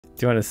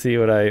Do you want to see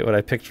what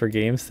I picked for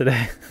games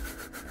today?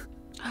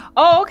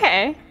 Oh,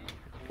 okay.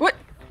 What?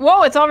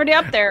 Whoa, it's already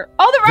up there.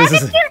 Oh, the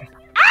Rocketeer!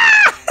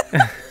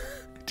 Ah!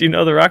 Do you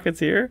know the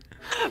Rocketeer?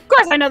 Of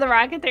course I know the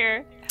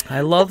Rocketeer. I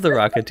love the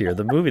Rocketeer,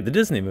 the movie, the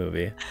Disney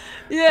movie.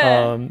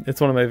 Yeah.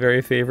 It's one of my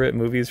very favorite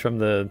movies from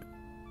the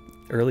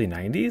early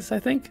 90s,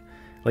 I think.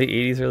 Late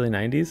 80s, early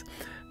 90s.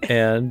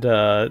 And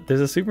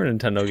there's a Super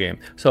Nintendo game.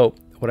 So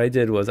what I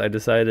did was I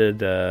decided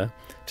to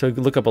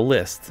look up a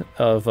list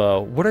of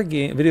what are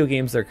video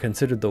games that are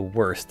considered the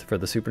worst for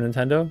the Super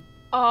Nintendo.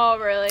 Oh,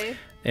 really?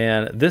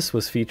 And this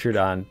was featured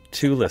on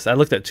 2 lists. I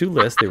looked at 2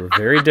 lists. They were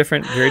very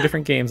different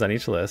games on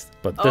each list,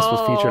 but this was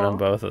featured on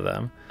both of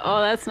them. Oh,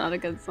 that's not a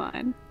good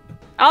sign.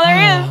 Oh, there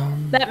he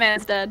is. That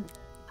man's dead.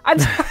 I'm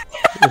sorry.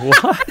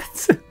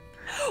 What?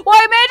 Well,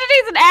 I imagine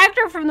he's an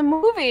actor from the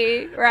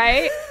movie,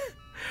 right?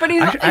 But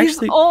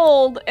he's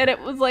old, and it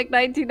was like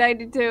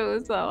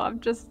 1992, so I'm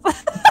just...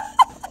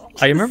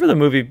 I remember the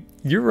movie.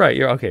 You're right.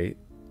 You're okay.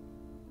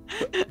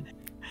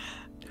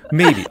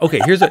 Maybe. Okay,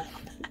 here's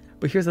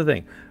the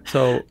thing.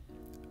 So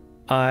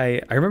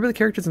I remember the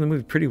characters in the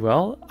movie pretty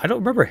well. I don't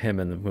remember him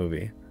in the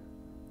movie.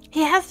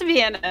 He has to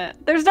be in it.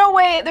 There's no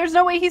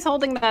way he's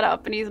holding that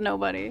up and he's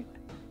nobody.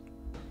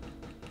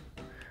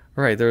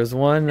 Right, there was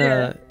one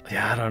yeah,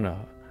 I don't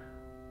know.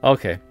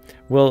 Okay.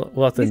 We'll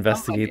have to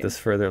investigate this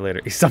further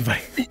later. He's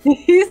somebody.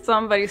 He's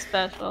somebody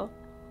special.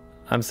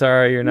 I'm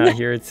sorry you're not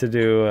here to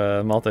do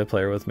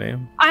multiplayer with me.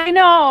 I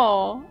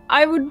know.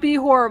 I would be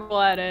horrible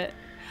at it.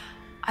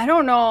 I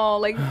don't know.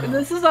 Like,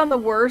 this is on the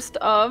worst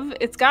of.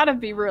 It's got to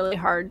be really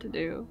hard to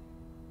do.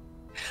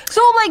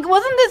 So, like,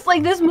 wasn't this,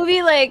 like, this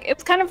movie, like,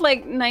 it's kind of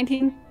like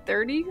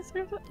 1930s or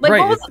something? Like, right.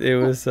 What was it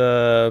was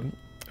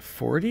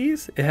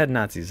 40s? It had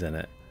Nazis in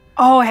it.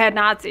 Oh, it had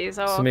Nazis.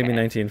 Oh, so maybe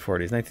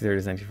 1940s,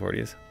 1930s,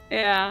 1940s.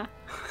 Yeah.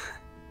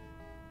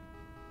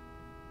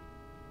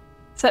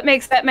 So that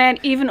makes that man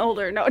even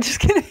older. No, just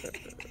kidding.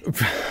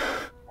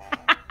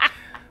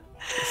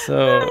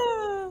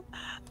 So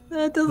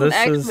that doesn't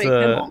actually make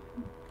him old.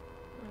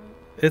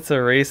 It's a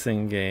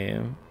racing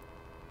game.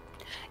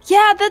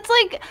 Yeah, that's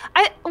like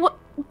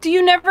do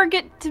you never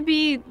get to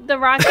be the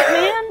Rocket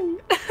Man?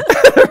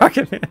 The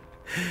Rocket Man.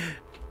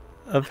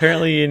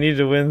 Apparently, you need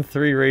to win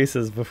 3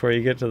 races before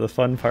you get to the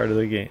fun part of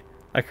the game.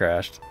 I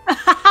crashed.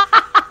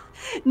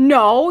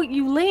 No,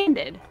 you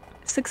landed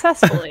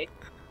successfully.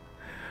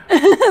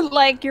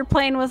 Like your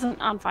plane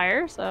wasn't on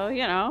fire, so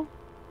you know.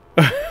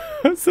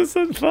 This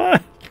isn't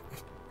fun.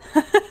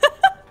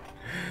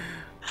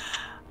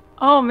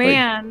 Oh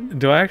man. Wait,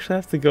 do I actually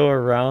have to go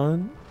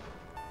around?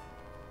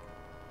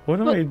 What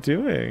am I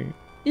doing?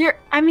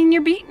 I mean,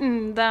 you're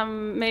beating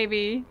them,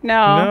 maybe.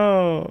 No.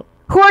 No.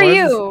 Who are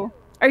you?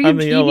 Are you I'm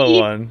the GB? yellow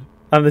one.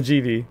 I'm the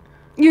GB.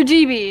 You're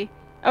GB.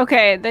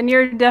 Okay, then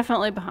you're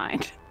definitely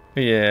behind.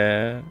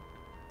 Yeah.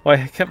 Well,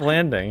 I kept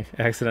landing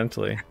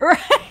accidentally. Right.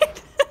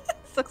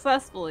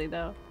 Successfully,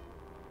 though.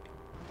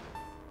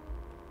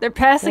 They're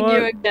passing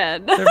you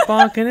again. They're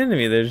bonking into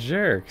me. They're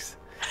jerks.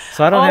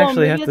 So I don't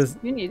actually have to.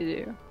 You need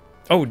to do.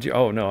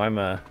 Oh no, I'm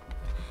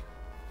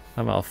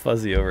all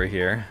fuzzy over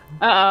here.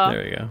 Uh-oh.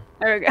 There we go.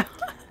 There we go.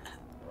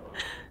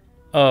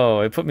 Oh,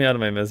 it put me out of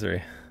my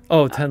misery.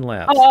 Oh, 10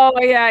 laps. Oh,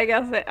 yeah, I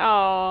guess it.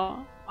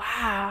 Oh,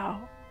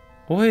 wow.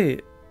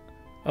 Wait.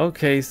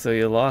 Okay, so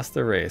you lost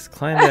the race.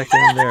 Climb back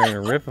in there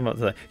and rip him up.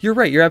 You're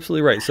right. You're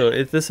absolutely right. So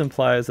this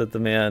implies that the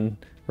man,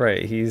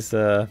 right, he's,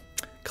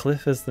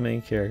 Cliff is the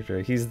main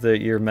character. He's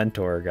your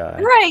mentor guy.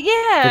 Right,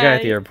 yeah. The guy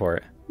at the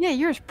airport. Yeah,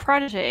 you're his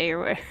protege or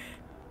whatever.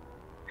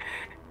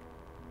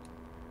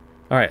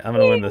 All right, I'm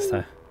going to win this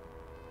time.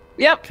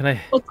 Yep. Can I?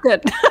 Looks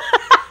good.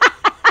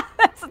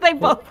 They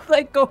both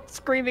like go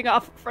screaming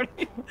off in front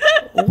of you.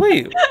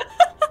 Wait.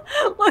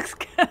 Looks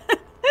good.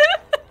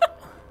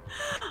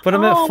 But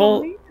I'm at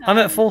full. Man. I'm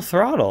at full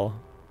throttle.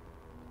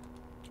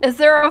 Is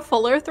there a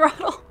fuller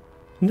throttle?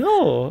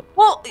 No.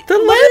 Well, they're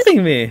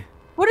landing me.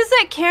 What is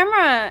that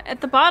camera at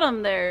the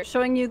bottom there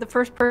showing you the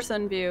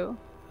first-person view?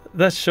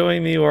 That's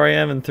showing me where I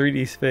am in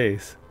 3D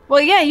space. Well,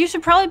 yeah, you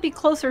should probably be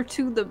closer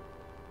to the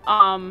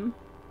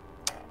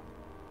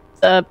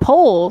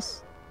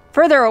poles.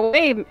 Further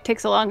away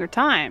takes a longer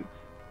time.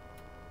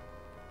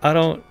 I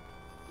don't.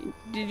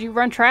 Did you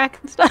run track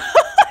and stuff?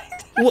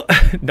 Well,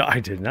 no, I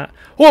did not.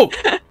 Whoa!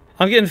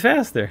 I'm getting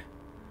faster.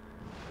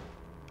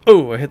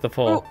 Oh, I hit the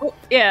pole. Oh,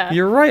 yeah.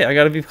 You're right. I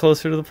got to be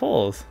closer to the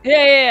poles.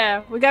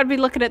 Yeah. We got to be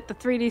looking at the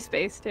 3D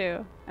space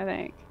too, I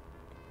think.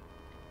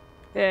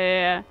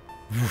 Yeah.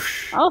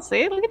 Whoosh. I'll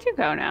see. Look at you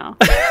go now.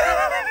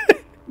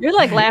 You're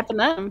like lapping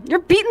them. You're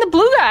beating the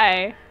blue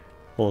guy.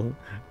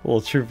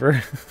 Little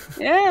trooper.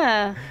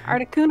 Yeah.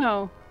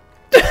 Articuno.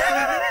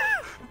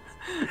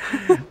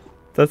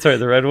 That's right.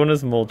 The red one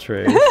is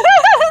Moltres.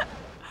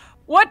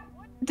 What?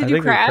 Did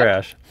you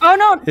crash? Oh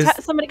no!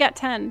 Somebody got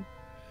 10.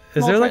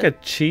 Is there like a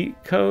cheat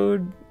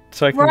code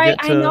so I can get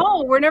to? I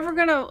know. We're never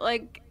gonna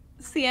like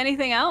see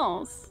anything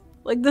else.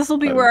 Like this will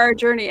be where our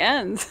journey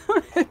ends.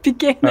 It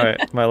began. All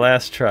right, my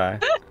last try.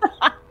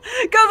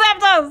 Go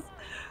Zapdos!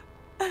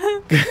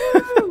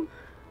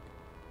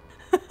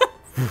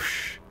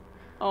 Whoosh.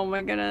 Oh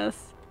my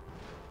goodness.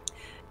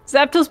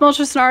 Zapdos,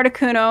 Moltres, and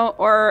Articuno,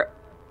 or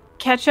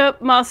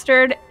ketchup,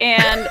 mustard,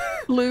 and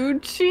blue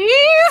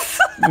cheese?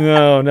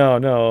 No, no,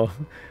 no.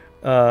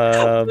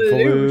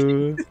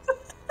 Blue.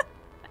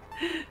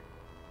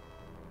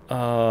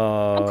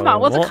 Oh, come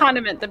on, what's well, a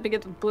condiment that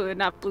begins with blue and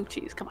not blue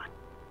cheese? Come on.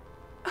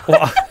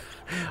 Well, I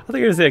think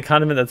you're gonna say a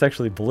condiment that's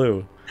actually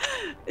blue.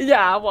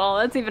 Yeah, well,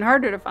 that's even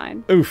harder to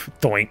find. Oof,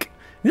 doink.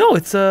 No,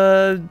 it's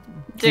a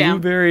Jam.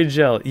 blueberry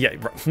jelly. Yeah.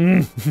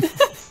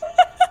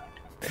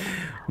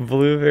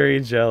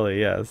 Blueberry jelly,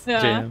 yes.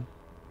 Yeah. Jam.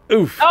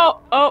 Oof.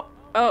 Oh.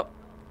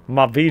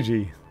 My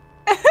VG.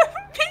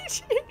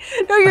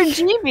 No, you're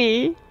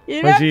GB.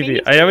 You're My not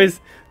GB. BG.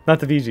 Not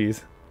the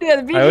VGs. Yeah,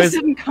 the BGs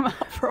didn't come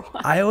out for a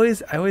while. I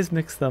always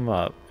mix them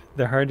up.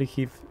 They're hard to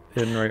keep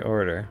in right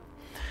order.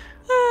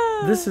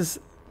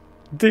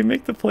 They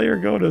make the player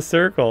go in a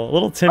circle.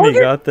 Little Timmy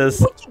got this.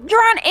 You're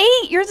on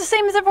 8. You're the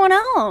same as everyone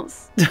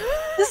else.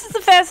 This is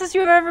the fastest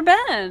you've ever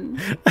been.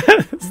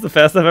 This is the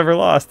fastest I've ever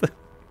lost.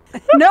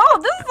 No,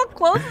 this is the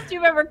closest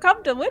you've ever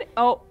come to winning.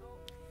 Oh.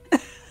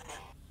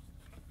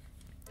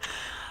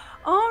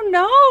 Oh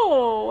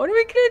no. What are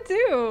we going to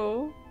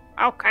do?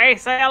 Okay,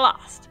 so I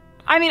lost.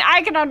 I mean,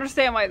 I can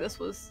understand why this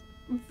was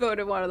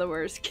voted one of the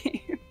worst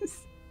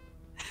games.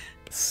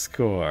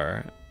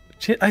 Score.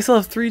 I still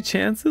have 3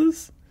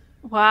 chances?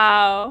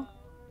 Wow.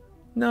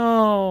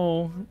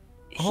 No.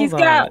 He's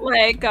got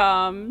like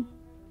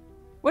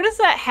what is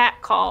that hat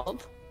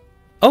called?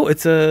 Oh,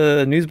 it's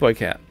a newsboy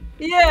cat.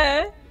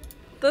 Yeah.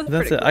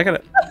 That's it. cool. I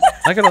gotta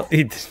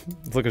he's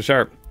looking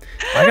sharp.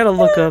 I gotta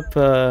look up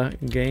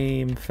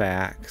game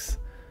facts.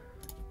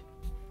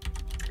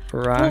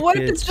 Rocketeer. Well, what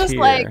if it's just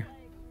like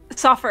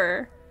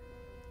suffer?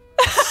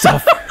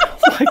 Suffer.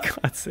 Oh my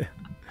god, Sam.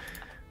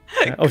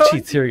 Oh,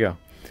 cheats. Here we go.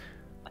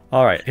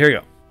 All right, here we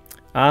go.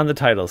 On the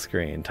title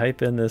screen,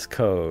 type in this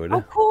code.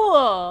 Oh,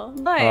 cool.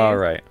 Nice. All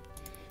right.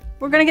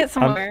 We're going to get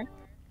somewhere.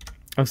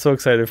 I'm so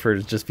excited for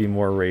it to just be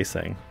more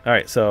racing. All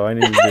right, so I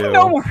need to do...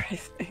 No more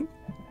racing.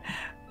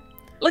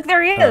 Look,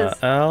 there he is.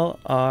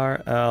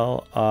 LRLR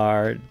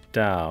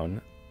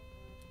down.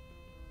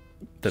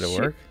 Did it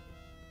work?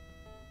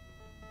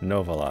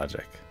 Nova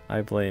Logic.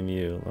 I blame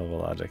you, Nova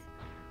Logic.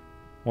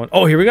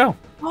 Oh, here we go.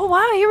 Oh,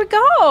 wow. Here we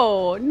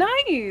go.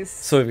 Nice.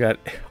 So we've got...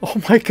 Oh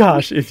my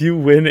gosh. If you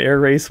win Air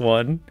Race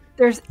 1...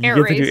 There's you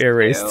get to do Air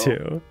Race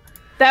 2.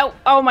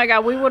 Oh my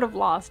god, we would have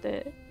lost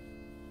it.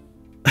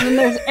 And then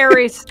there's Air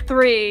Race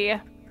 3.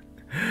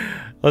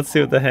 Let's see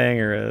what the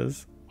hanger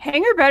is.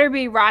 Hanger better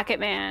be Rocket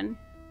Man.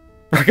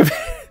 Rocket Man.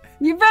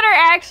 You better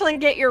actually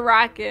get your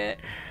rocket.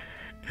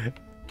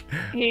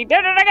 He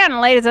did it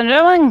again, ladies and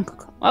gentlemen.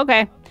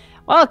 Okay.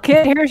 Well,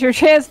 kid, here's your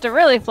chance to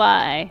really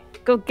fly.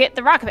 Go get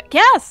the rocket man.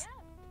 Yes!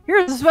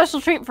 Here's a special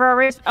treat for our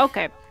race.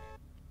 Okay.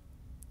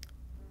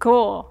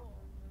 Cool.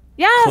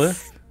 Yes!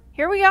 Cliff?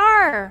 Here we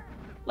are.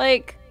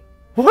 Like,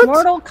 what?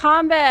 Mortal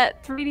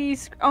Kombat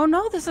 3D. Oh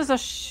no, this is a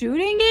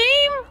shooting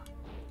game?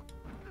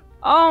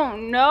 Oh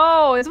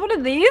no, it's one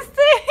of these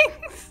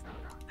things?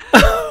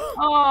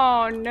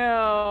 Oh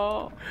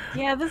no.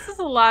 Yeah, this is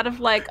a lot of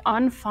like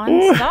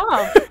unfun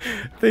stuff.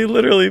 They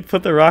literally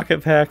put the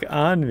rocket pack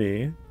on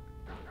me.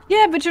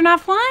 Yeah, but you're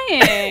not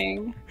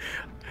flying.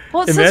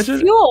 Well, it says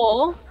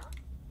fuel.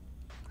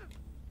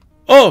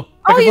 Oh,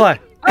 I can fly.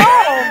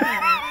 Oh!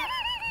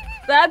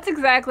 That's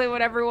exactly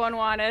what everyone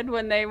wanted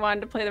when they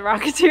wanted to play the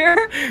Rocketeer.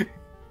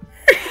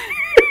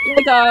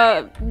 Like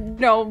a,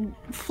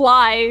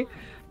 fly.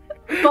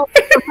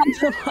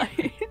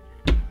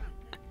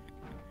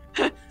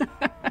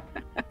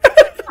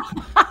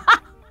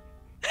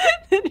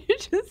 Then you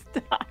just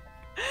die.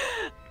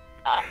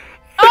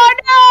 Oh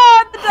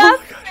no! The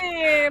dust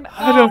scene!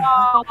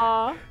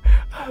 Oh,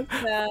 that's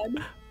sad.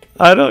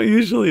 I don't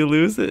usually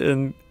lose it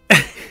in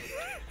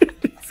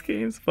these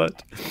games,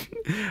 but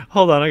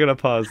hold on, I gotta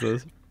pause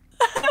this.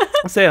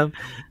 Sam,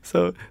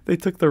 so they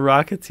took the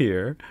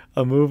Rocketeer,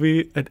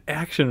 an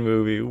action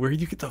movie where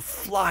you get to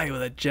fly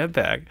with a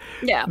jetpack.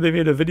 Yeah. They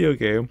made a video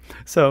game.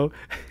 So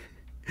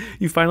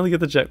you finally get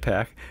the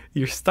jetpack.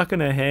 You're stuck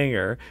in a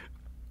hangar.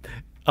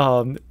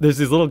 There's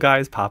these little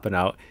guys popping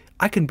out.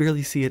 I can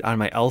barely see it on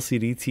my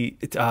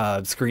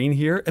LCD screen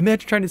here.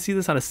 Imagine trying to see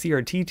this on a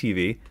CRT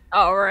TV.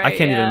 Oh, right. I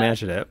can't even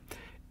imagine it.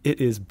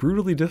 It is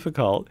brutally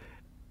difficult.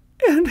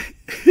 And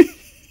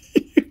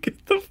you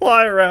get to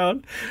fly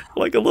around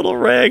like a little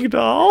rag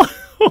doll.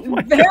 Oh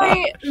my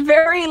gosh.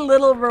 Very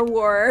little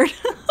reward.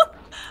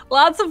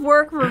 Lots of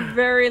work for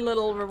very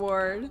little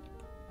reward.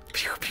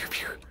 Pew, pew,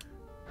 pew.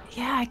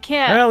 Yeah, I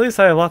can't. Well, at least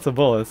I have lots of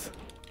bullets.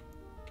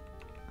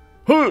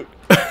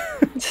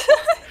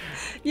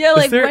 Yeah,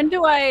 like when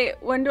do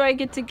I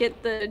get to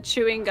get the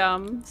chewing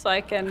gum so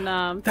I can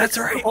That's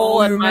right. Oh,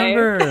 I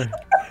remember.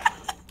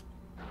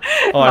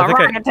 I think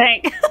rocket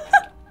tank.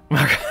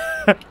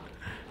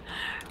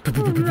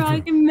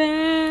 Rocket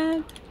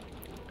Man.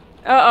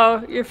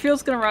 Uh-oh, your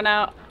fuel's gonna run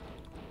out.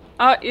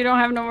 Oh, you don't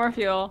have no more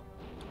fuel.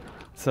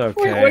 It's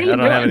okay. Wait, what are you I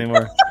don't have doing? any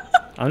more.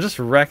 I'm just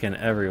wrecking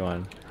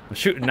everyone. I'm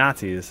shooting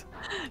Nazis.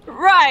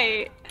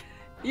 Right.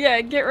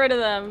 Yeah, get rid of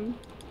them.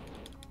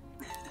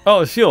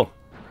 Oh, it's fuel.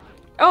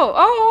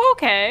 Oh,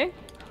 okay.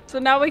 So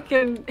now we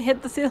can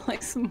hit the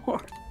ceiling some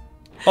more.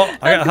 Oh,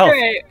 I got health.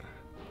 Great.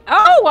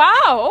 Oh,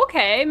 wow.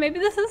 Okay. Maybe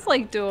this is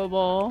like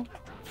doable.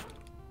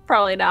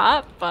 Probably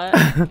not, but.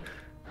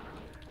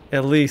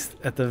 At least,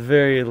 at the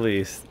very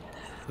least,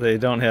 they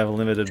don't have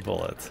limited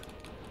bullets.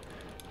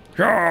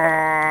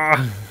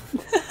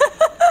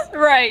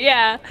 Right,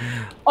 yeah.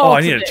 Oh,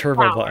 I need a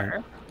turbo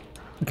button.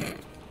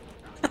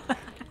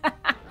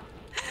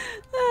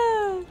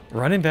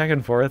 Running back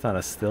and forth on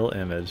a still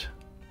image.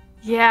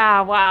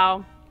 Yeah,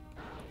 wow.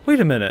 Wait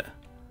a minute.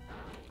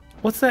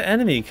 What's that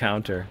enemy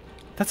counter?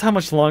 That's how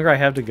much longer I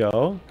have to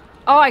go?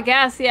 Oh, I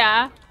guess,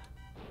 yeah.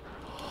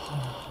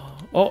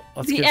 Oh,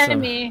 let's the get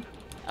enemy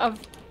of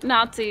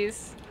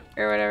Nazis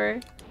or whatever.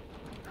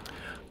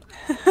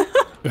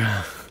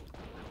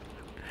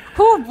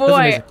 Oh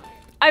boy.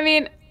 I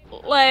mean,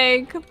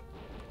 like,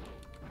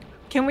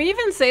 can we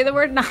even say the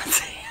word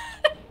Nazi?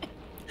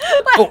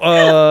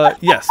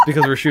 Yes,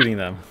 because we're shooting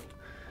them.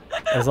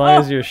 As long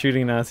as you're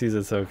shooting Nazis,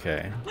 it's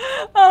okay.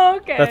 Oh,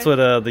 okay. That's what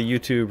the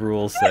YouTube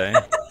rules say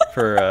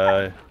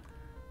for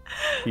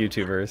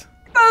YouTubers.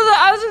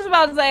 I was just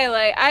about to say,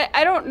 like,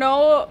 I don't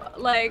know,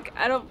 like,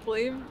 I don't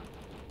believe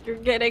you're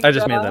getting I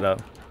just made that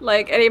up.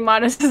 Like, any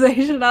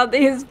monetization on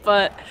these,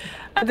 but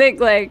I think,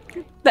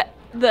 like,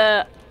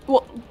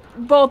 well,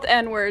 both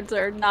N-words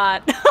are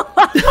not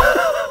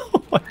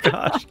Oh my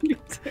gosh.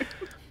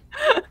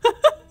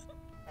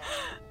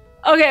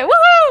 Okay,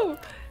 woohoo!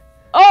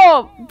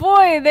 Oh,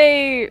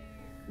 boy,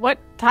 what,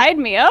 tied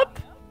me up?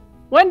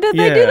 When did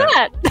they do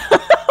that?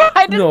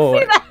 I didn't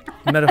see that.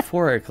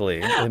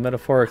 Metaphorically. They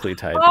metaphorically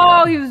tied me up.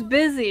 Oh, he was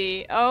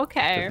busy.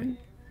 Okay.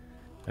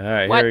 All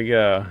right, here we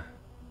go.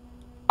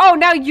 Oh,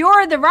 now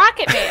you're the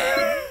Rocket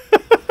Man.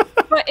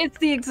 But it's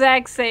the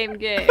exact same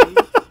game.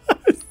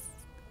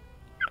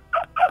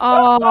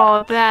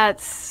 Oh,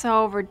 that's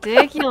so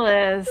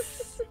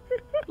ridiculous.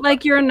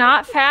 Like, you're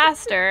not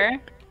faster.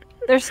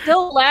 They're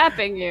still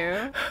lapping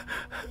you.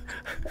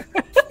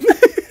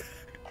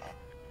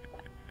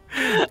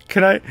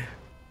 Can I...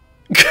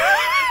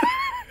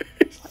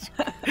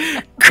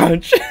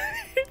 Crunch.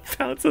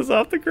 Bounces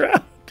off the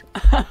ground.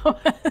 I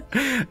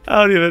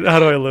don't even... How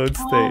do I load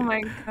state? Oh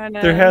my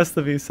goodness. There has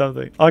to be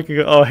something. I can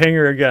go... Oh,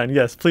 hanger again.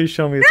 Yes, please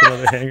show me some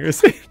other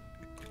hangers.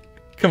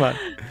 Come on.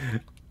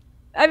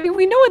 I mean,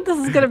 we know what this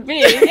is going to be.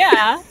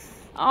 Yeah.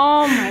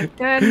 Oh my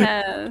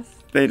goodness.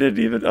 They didn't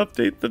even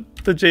update the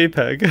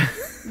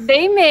JPEG.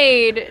 They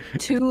made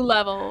 2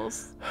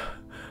 levels.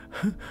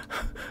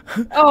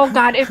 Oh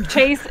god, if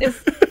Chase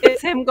is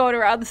him going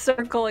around the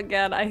circle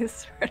again, I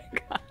swear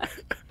to god.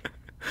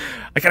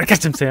 I gotta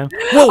catch him, Sam.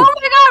 Whoa! Oh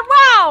my god,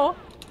 wow!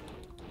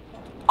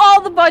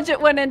 All the budget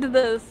went into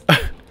this.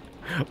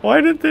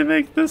 Why did they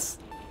make this?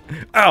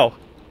 Ow!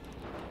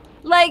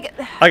 Like...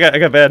 I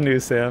got bad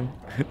news, Sam.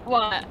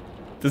 What?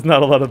 There's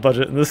not a lot of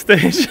budget in this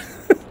stage.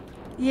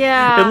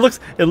 Yeah.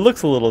 It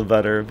looks a little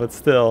better, but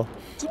still.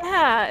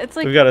 Yeah, it's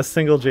like... We've got a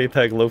single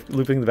JPEG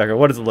looping in the background.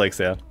 What does it like,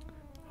 Sam?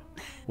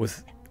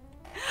 Is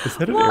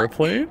that an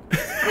airplane?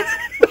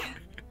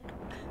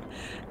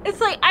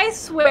 It's like, I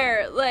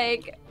swear,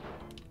 like,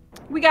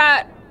 we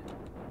got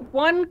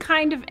one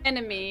kind of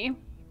enemy,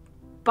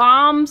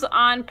 bombs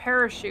on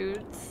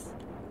parachutes.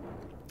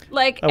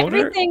 Like,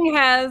 everything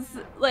has,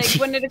 like,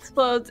 when it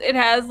explodes, it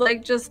has,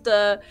 like, just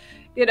a,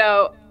 you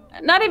know,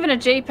 not even a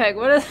JPEG.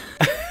 What is...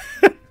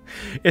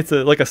 It's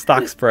like a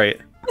stock sprite.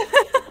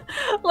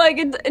 Like,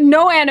 it's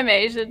no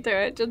animation to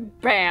it, just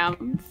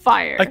bam,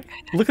 fire.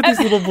 Look at these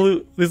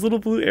little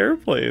blue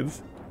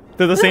airplanes.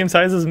 They're the same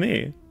size as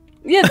me.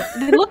 Yeah,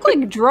 they look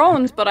like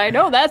drones, but I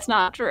know that's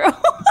not true.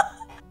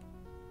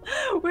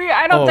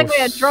 I don't think we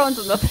had drones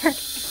in the third.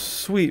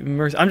 Sweet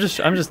mercy! I'm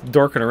just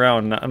dorking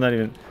around. I'm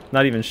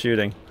not even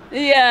shooting.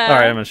 Yeah. All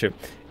right, I'm gonna shoot.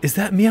 Is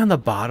that me on the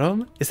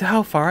bottom? Is that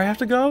how far I have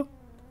to go?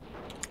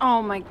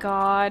 Oh my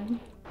god.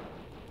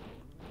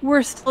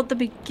 We're still at the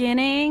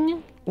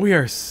beginning. We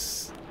are,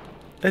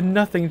 and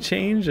nothing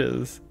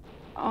changes.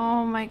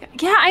 Oh my god.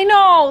 Yeah, I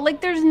know.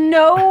 Like, there's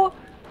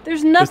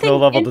nothing no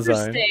level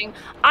interesting. design.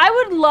 I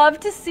would love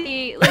to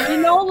see, like, you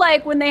know,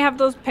 like when they have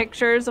those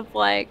pictures of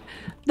like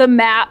the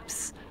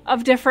maps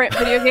of different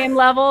video game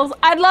levels.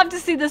 I'd love to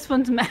see this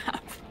one's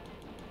map.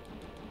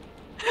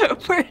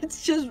 Where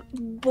it's just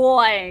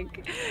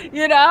blank.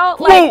 You know?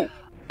 Like,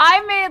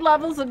 I made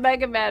levels in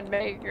Mega Man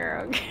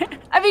Maker, okay?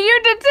 I mean,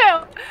 you did too.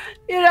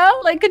 You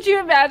know? Like, could you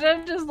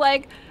imagine just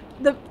like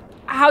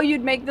how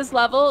you'd make this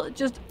level?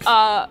 Just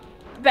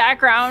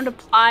background,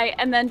 apply,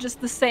 and then just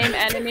the same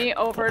enemy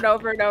over and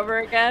over and over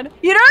again.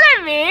 You know what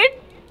I mean?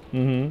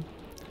 Mm-hmm.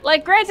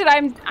 Like, granted,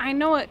 I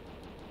know it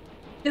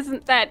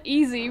isn't that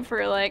easy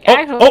for like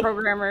actual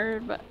programmer,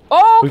 but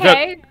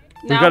okay.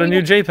 We've got a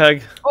new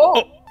JPEG.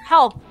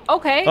 Health.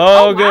 Okay.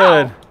 Oh,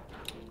 good. Wow.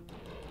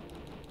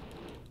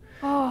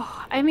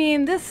 Oh, I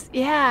mean,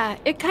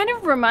 it kind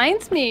of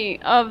reminds me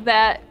of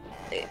that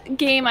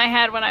game I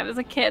had when I was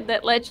a kid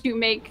that let you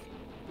make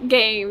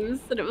games,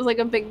 and it was like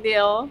a big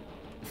deal.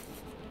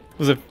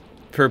 Was it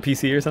for a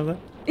PC or something?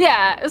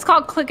 Yeah, it was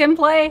called Click and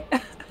Play.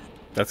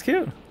 That's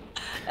cute.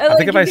 I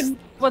think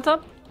what's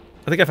up?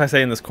 I think if I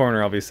stay in this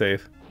corner, I'll be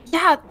safe.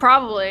 Yeah,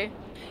 probably.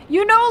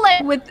 You know,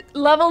 like with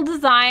level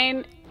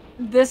design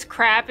this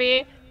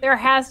crappy, there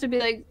has to be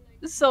like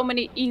so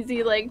many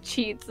easy like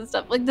cheats and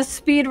stuff. Like the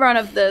speed run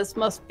of this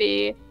must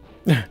be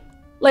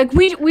like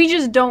we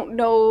just don't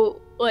know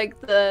like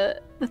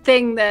the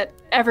thing that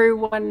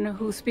everyone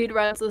who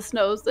speedruns this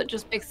knows that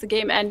just makes the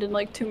game end in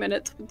like 2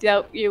 minutes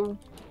without you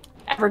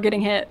ever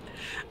getting hit.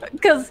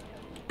 Because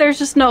there's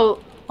just no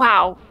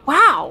wow,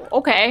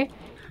 okay.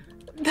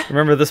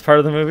 Remember this part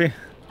of the movie?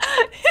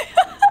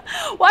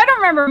 Well, I don't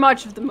remember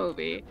much of the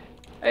movie.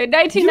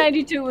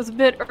 1992 was a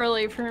bit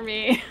early for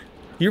me.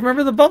 You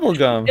remember the bubble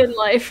gum in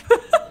life.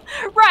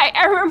 Right,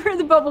 I remember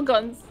the bubble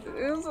guns.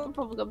 It was a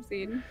bubblegum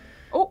scene.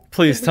 Oh,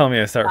 please tell me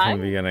I start from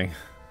the beginning.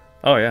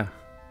 Oh yeah.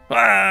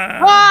 Ah!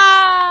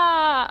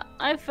 Ah!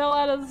 I fell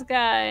out of the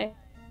sky.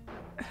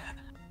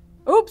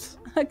 Oops,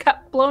 I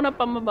got blown up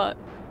on my butt.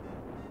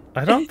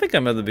 I don't think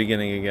I'm at the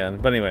beginning again.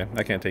 But anyway,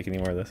 I can't take any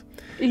more of this.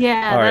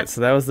 Yeah. Alright,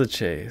 so that was the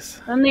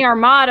chase. And the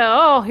Armada.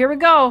 Oh, here we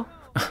go.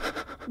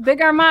 Big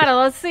Armada,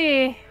 let's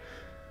see.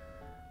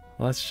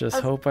 Let's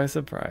just hope I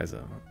surprise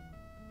him.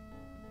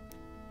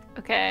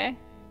 Okay.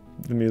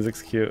 The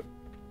music's cute.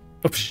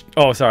 Oops.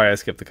 Oh, sorry, I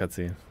skipped the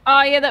cutscene.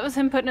 Oh, yeah, that was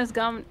him putting his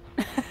gum.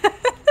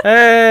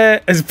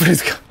 Hey! I just put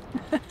his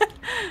gum.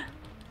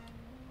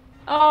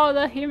 Oh,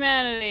 the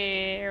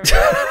humanity.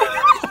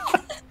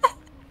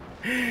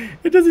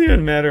 It doesn't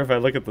even matter if I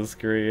look at the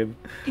screen.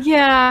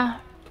 Yeah.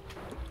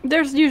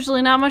 There's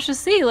usually not much to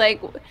see.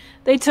 Like,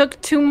 they took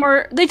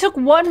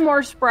one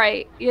more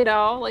sprite, you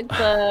know, like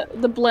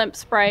the blimp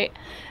sprite,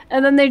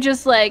 and then they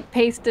just like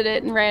pasted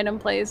it in random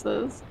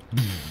places.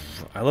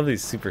 I love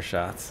these super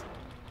shots.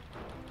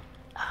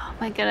 Oh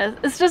my goodness.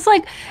 It's just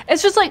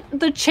like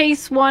the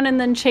chase 1 and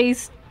then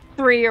chase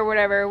 3 or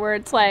whatever, where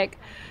it's like,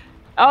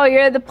 oh,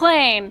 you're the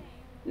plane.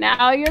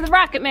 Now you're the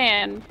Rocket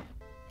Man.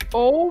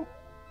 Oh.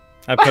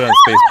 I put on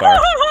spacebar.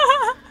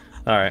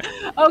 All right.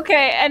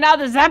 Okay, and now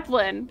the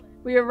Zeppelin.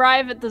 We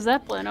arrive at the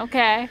Zeppelin.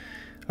 Okay.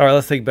 All right,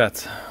 let's take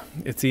bets.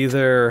 It's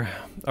either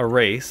a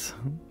race,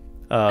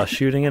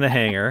 shooting in a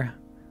hangar,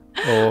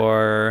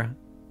 or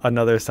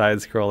another side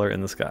scroller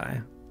in the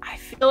sky. I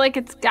feel like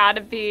it's got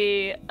to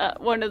be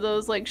one of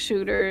those like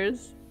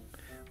shooters.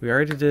 We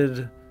already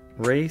did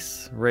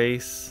race. We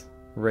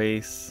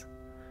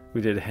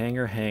did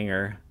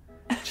hangar,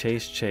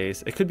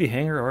 chase. It could be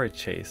hangar or a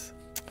chase.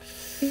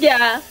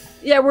 Yeah,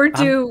 we're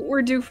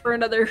due for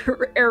another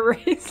air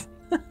race.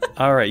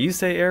 All right, you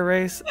say air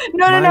race.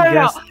 No.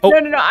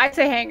 I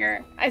say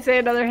hangar. I say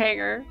another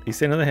hangar. You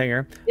say another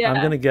hangar. Yeah.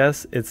 I'm gonna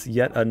guess it's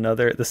yet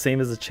another, the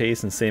same as the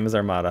chase and same as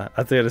Armada.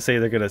 I think to say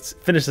they're gonna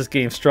finish this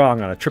game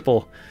strong on a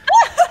triple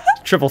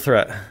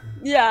threat.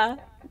 Yeah,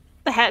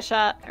 the hat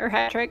shot or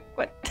hat trick.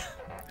 What?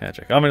 Hat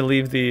trick. I'm gonna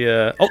leave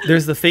the. Oh,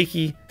 there's the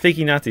fakey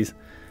Nazis.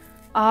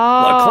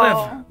 Oh. Look,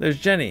 Cliff. There's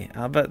Jenny.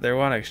 I'll bet they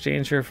want to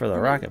exchange her for the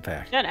rocket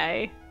pack.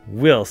 Jenny.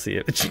 We'll see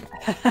it.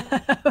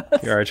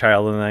 You're a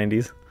child in the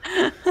 90s.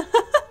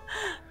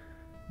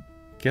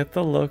 Get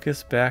the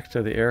Locust back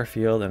to the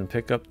airfield and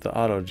pick up the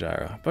auto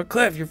gyro. But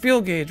Cliff, your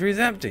fuel gauge reads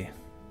empty.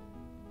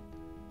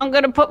 I'm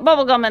gonna put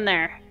bubblegum in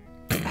there.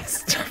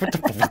 Start with the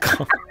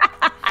bubblegum.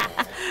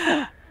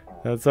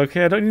 That's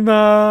okay, I don't need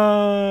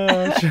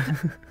much.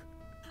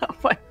 Oh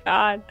my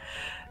god.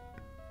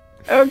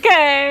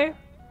 Okay.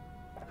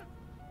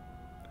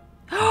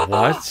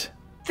 What?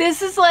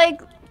 This is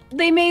like,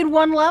 they made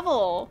one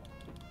level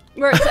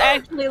where it's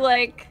actually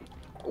like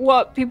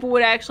what people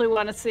would actually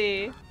want to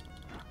see.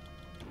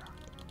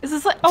 Is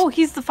this like, oh,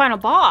 he's the final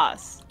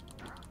boss.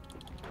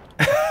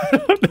 I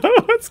don't know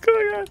what's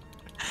going on.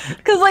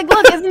 Because like,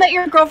 look, isn't that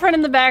your girlfriend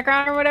in the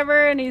background or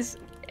whatever? And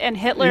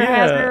Hitler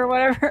has her or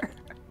whatever.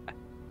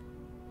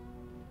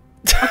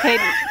 Okay.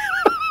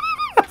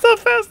 That's how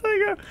fast they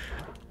go.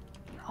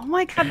 Oh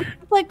my god, this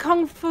is like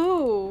Kung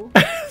Fu.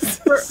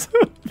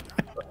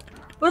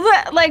 Was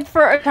it like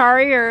for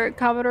Atari or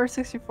Commodore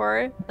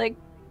 64? Like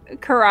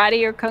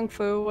karate or Kung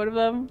Fu, one of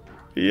them?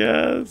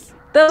 Yes.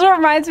 That's what it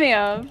reminds me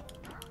of.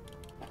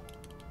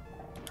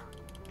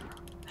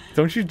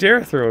 Don't you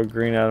dare throw a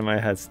green out of my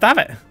head. Stop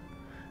it.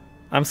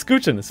 I'm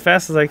scooching as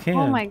fast as I can.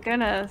 Oh my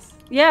goodness.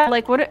 Yeah,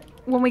 like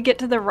when we get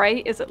to the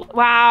right, is it,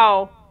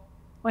 wow.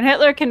 When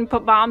Hitler can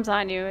put bombs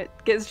on you, it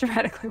gets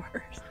dramatically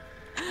worse.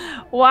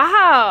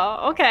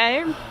 Wow,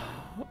 okay.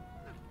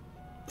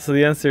 So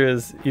the answer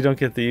is you don't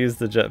get to use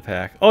the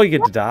jetpack. Oh, you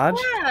get to dodge?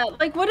 Yeah,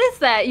 like what is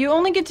that? You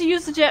only get to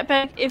use the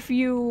jetpack if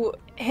you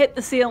hit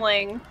the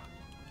ceiling.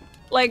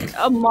 Like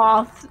a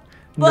moth.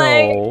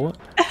 No,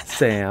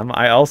 Sam.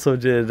 I also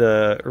did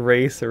a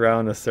race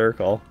around a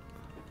circle.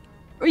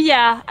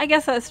 Yeah, I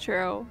guess that's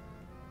true.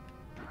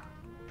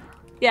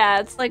 Yeah,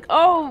 it's like,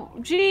 oh,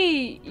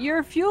 gee,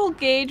 your fuel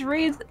gauge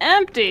reads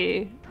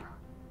empty.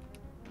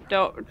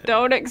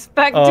 Don't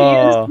expect to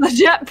use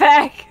the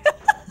jetpack.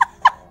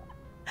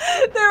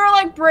 They were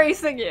like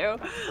bracing you.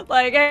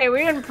 Like, hey, we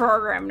didn't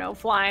program no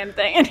flying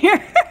thing in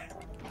here.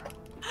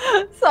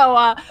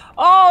 So,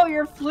 oh,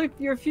 your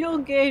fuel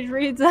gauge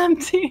reads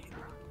empty.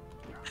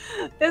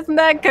 Isn't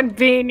that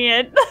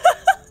convenient?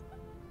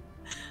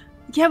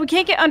 Yeah, we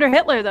can't get under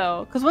Hitler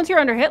though, because once you're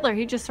under Hitler,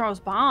 he just throws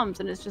bombs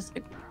and it's just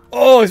like,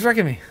 Oh, he's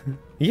wrecking me.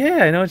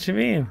 Yeah, I know what you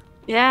mean.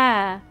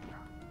 yeah.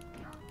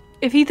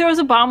 If he throws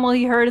a bomb, will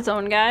he hurt his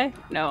own guy?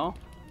 No,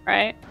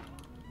 right?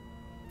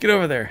 Get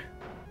over there.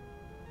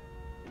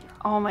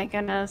 Oh my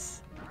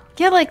goodness.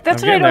 Yeah, like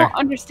that's I'm what I getting don't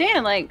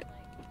understand. Like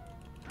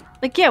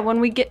yeah, when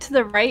we get to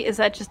the right, is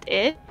that just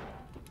it?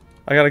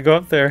 I gotta go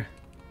up there.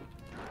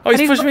 Oh, How do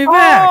he's you pushing go- me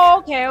back.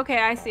 Oh, okay,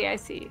 I see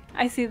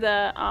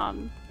the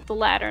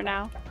ladder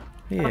now.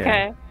 Yeah.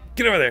 Okay.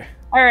 Get over there.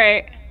 All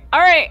right.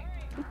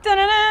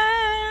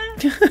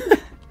 Da-da-da!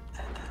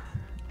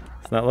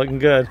 It's not looking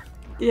good.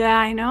 Yeah,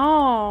 I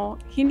know.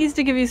 He needs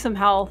to give you some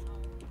health.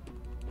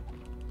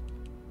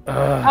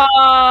 Ugh.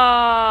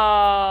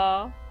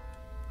 Oh.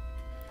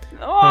 How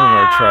many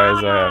more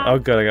tries I have? Oh,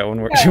 good. I got one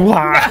more.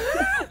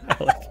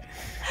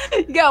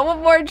 You got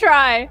one more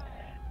try.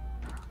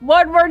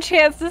 One more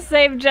chance to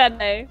save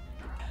Jenny.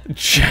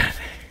 Jenny.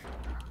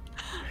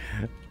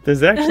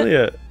 There's actually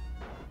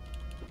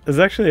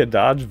a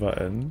dodge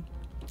button.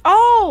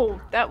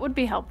 Oh, that would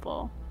be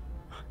helpful.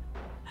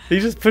 He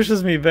just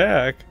pushes me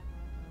back.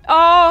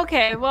 Oh,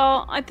 okay.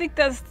 Well, I think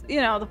that's,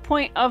 the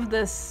point of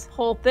this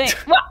whole thing.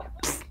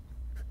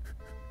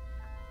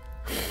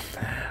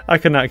 I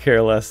could not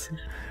care less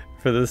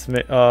for this.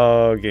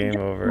 Oh, game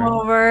over.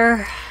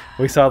 Over.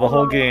 We saw the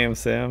whole game,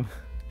 Sam.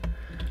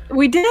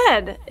 We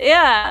did,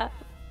 yeah.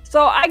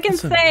 So I can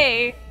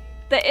say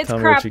that it's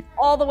crap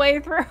all the way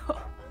through.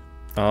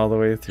 All the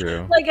way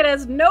through. Like, it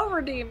has no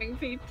redeeming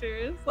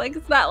features. Like,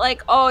 it's not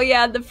like, oh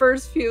yeah, the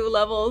first few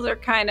levels are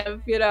kind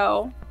of,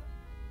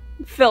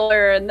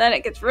 filler, and then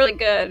it gets really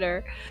good,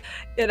 or,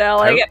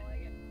 like,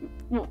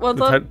 what's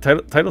up?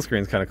 Title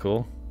screen's kind of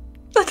cool.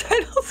 The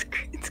title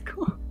screen's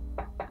cool.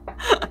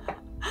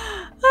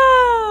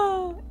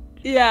 Oh,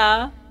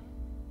 yeah.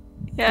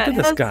 Yeah. Look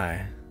at this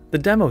guy. The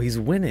demo, he's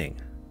winning.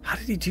 How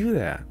did he do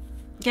that?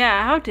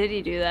 Yeah, how did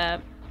he do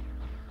that?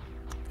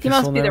 He Guess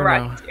must we'll be the never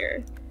know.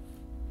 Rocketeer.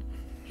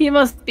 He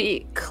must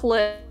be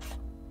Cliff.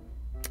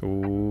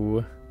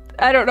 Ooh.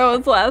 I don't know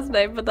his last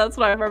name, but that's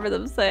what I remember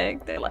them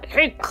saying. They're like,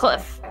 hey,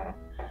 Cliff.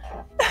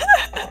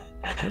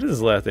 What is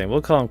his last name?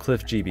 We'll call him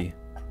Cliff GB.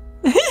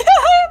 Maybe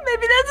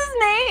that's his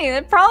name.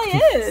 It probably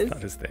is. That's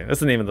not his name. That's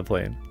the name of the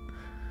plane.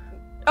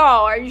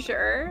 Oh, are you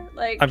sure?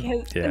 Like,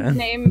 his yeah.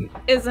 name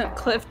isn't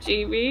Cliff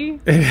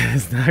GB?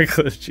 It's not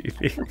Cliff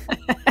GB.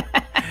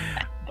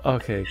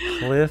 Okay,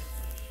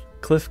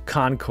 Cliff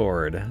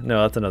Concord.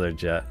 No, that's another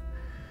jet.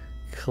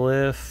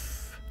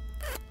 Cliff...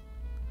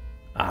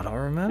 I don't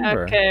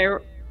remember. Okay,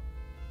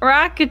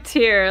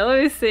 Rocketeer.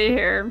 Let me see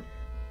here.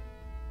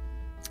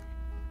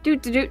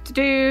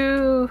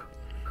 Who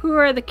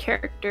are the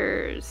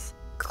characters?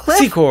 Cliff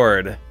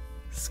Secord.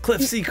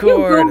 Cliff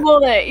Secord.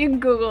 You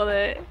Googled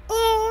it.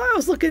 Oh, I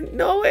was looking.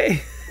 No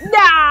way.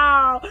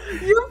 No!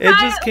 It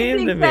just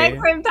came to me. The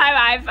exact same time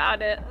I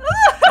found it.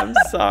 I'm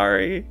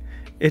sorry.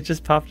 It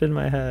just popped in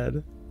my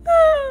head.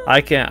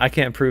 I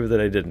can't prove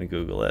that I didn't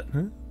Google it.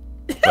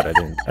 But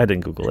I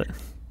didn't Google it.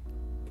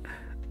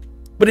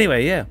 But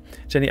anyway, yeah.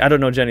 Jenny, I don't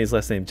know Jenny's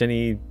last name.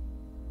 Jenny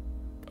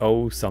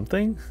O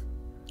something?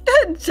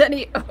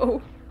 Jenny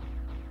O.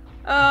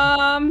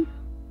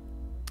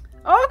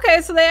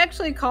 Okay, so they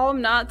actually call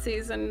them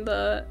Nazis in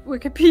the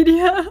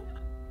Wikipedia.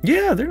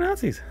 Yeah, they're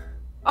Nazis.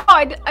 Oh,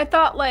 I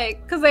thought,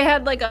 like, because they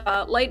had like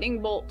a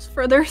lightning bolts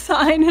for their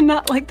sign and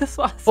not like the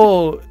swastika.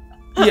 Oh,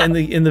 yeah.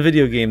 In the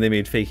video game, they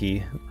made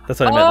fakey. That's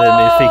what I meant. They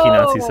made fakey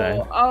Nazi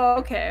sign. Oh,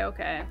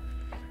 okay.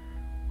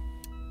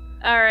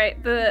 All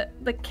right, the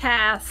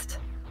cast.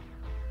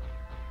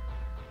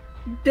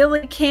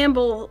 Billy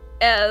Campbell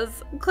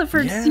as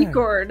Clifford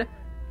Secord.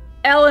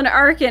 Alan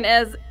Arkin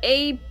as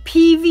a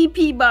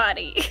PvP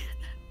body.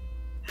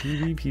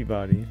 PvP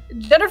body.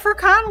 Jennifer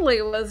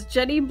Connelly was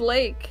Jenny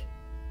Blake.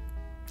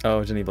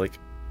 Oh, Jenny Blake.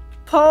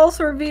 Paul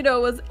Sorvino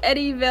was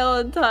Eddie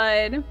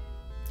Valentine.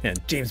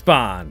 And James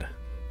Bond.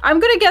 I'm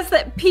gonna guess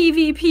that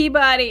PvP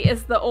body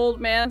is the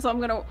old man, so I'm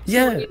gonna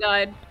say he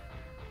died.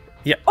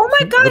 Yeah. Oh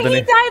my god,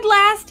 he died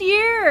last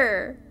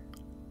year!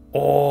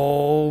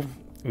 Oh,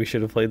 we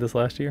should have played this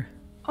last year.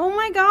 Oh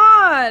my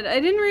god,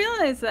 I didn't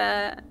realize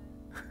that.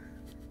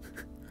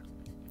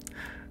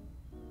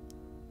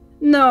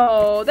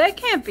 No, that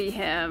can't be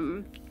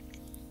him.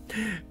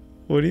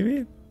 What do you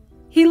mean?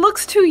 He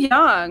looks too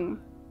young.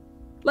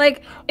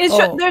 Like,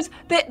 there's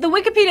the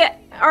Wikipedia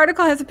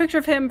article has a picture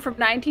of him from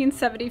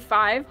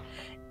 1975,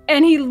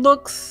 and he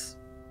looks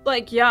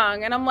like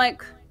young, and I'm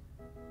like,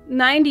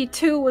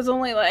 92 was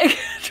only like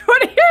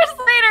 20 years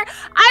later.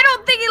 I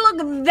don't think he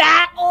looked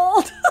that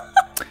old.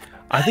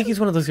 I think he's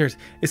one of those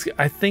characters.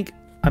 I think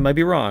I might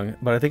be wrong,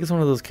 but I think it's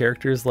one of those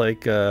characters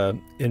like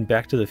in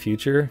Back to the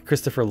Future,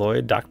 Christopher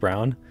Lloyd, Doc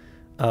Brown.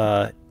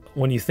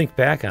 When you think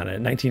back on it,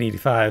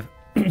 1985,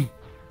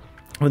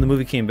 when the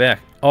movie came back,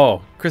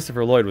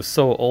 Christopher Lloyd was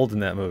so old in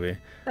that movie.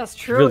 That's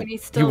true, and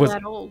he's still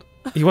that old.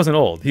 He wasn't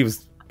old. He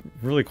was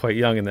really quite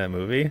young in that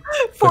movie.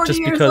 40 but just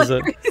years because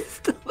later, he's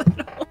still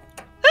that old.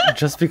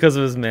 Just because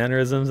of his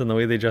mannerisms and the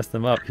way they dressed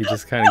him up, he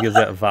just kind of gives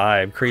that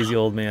vibe. Crazy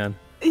old man.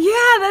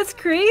 Yeah, that's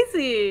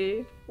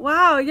crazy.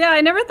 Wow, yeah,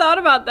 I never thought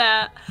about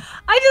that.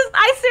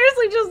 I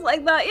seriously just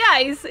like that. Yeah,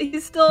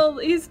 he's still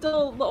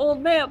the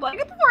old man. Like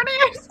 40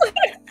 years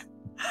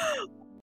later.